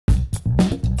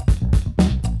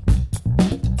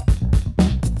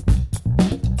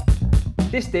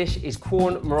This dish is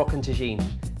Quorn Moroccan Tagine.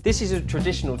 This is a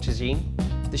traditional tagine.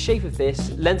 The shape of this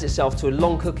lends itself to a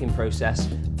long cooking process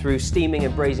through steaming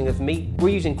and braising of meat. We're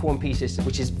using Quorn pieces,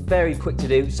 which is very quick to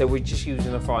do, so we're just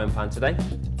using a frying pan today.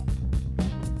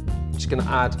 Just going to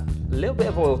add a little bit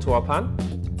of oil to our pan.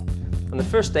 And the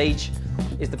first stage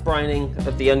is the browning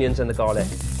of the onions and the garlic.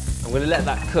 I'm going to let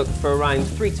that cook for around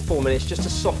 3 to 4 minutes just to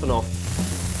soften off.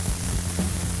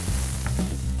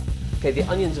 Okay, the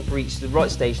onions have reached the right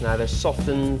stage now. They're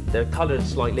softened, they're coloured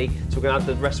slightly, so we're going to add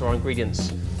the rest of our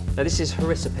ingredients. Now this is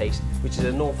harissa paste, which is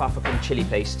a North African chilli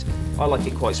paste. I like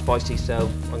it quite spicy, so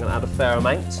I'm going to add a fair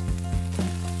amount.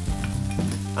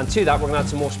 And to that, we're going to add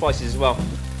some more spices as well.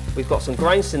 We've got some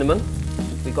ground cinnamon,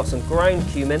 we've got some ground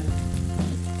cumin,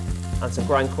 and some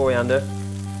ground coriander.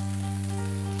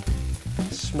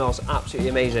 It smells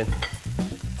absolutely amazing.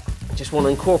 I just want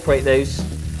to incorporate those,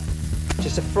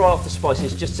 just to fry off the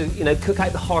spices, just to, you know, cook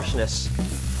out the harshness.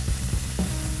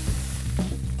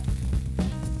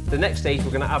 The next stage,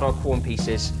 we're going to add our Quorn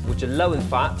pieces, which are low in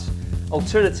fat.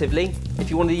 Alternatively,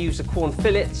 if you want to use the Quorn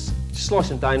fillets, just slice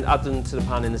them down, add them to the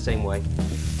pan in the same way.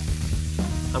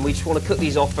 And we just want to cook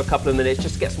these off for a couple of minutes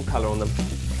just to get some colour on them.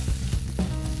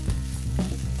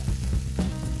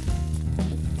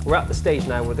 We're at the stage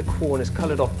now where the Quorn is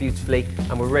coloured off beautifully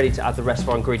and we're ready to add the rest of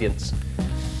our ingredients.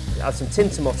 We add some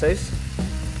tinned tomatoes,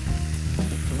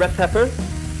 some red pepper,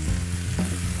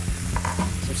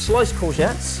 some sliced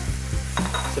courgettes,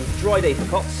 some dried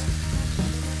apricots,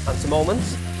 and some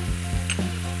almonds.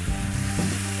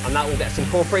 And that all gets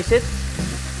incorporated.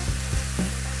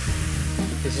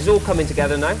 This is all coming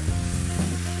together now.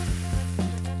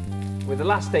 With the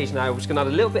last stage now, we're just going to add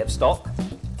a little bit of stock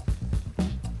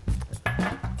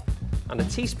and a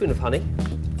teaspoon of honey,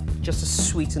 just to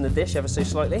sweeten the dish ever so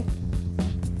slightly.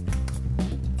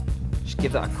 Just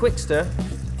give that a quick stir,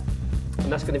 and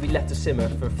that's going to be left to simmer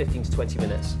for 15 to 20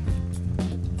 minutes.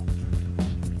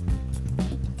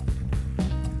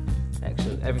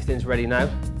 Excellent, everything's ready now.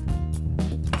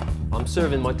 I'm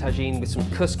serving my tagine with some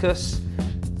couscous,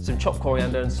 some chopped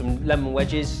coriander and some lemon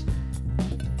wedges.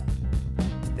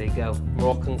 There you go,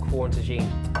 Moroccan Quorn Tagine.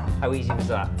 How easy was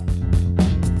that?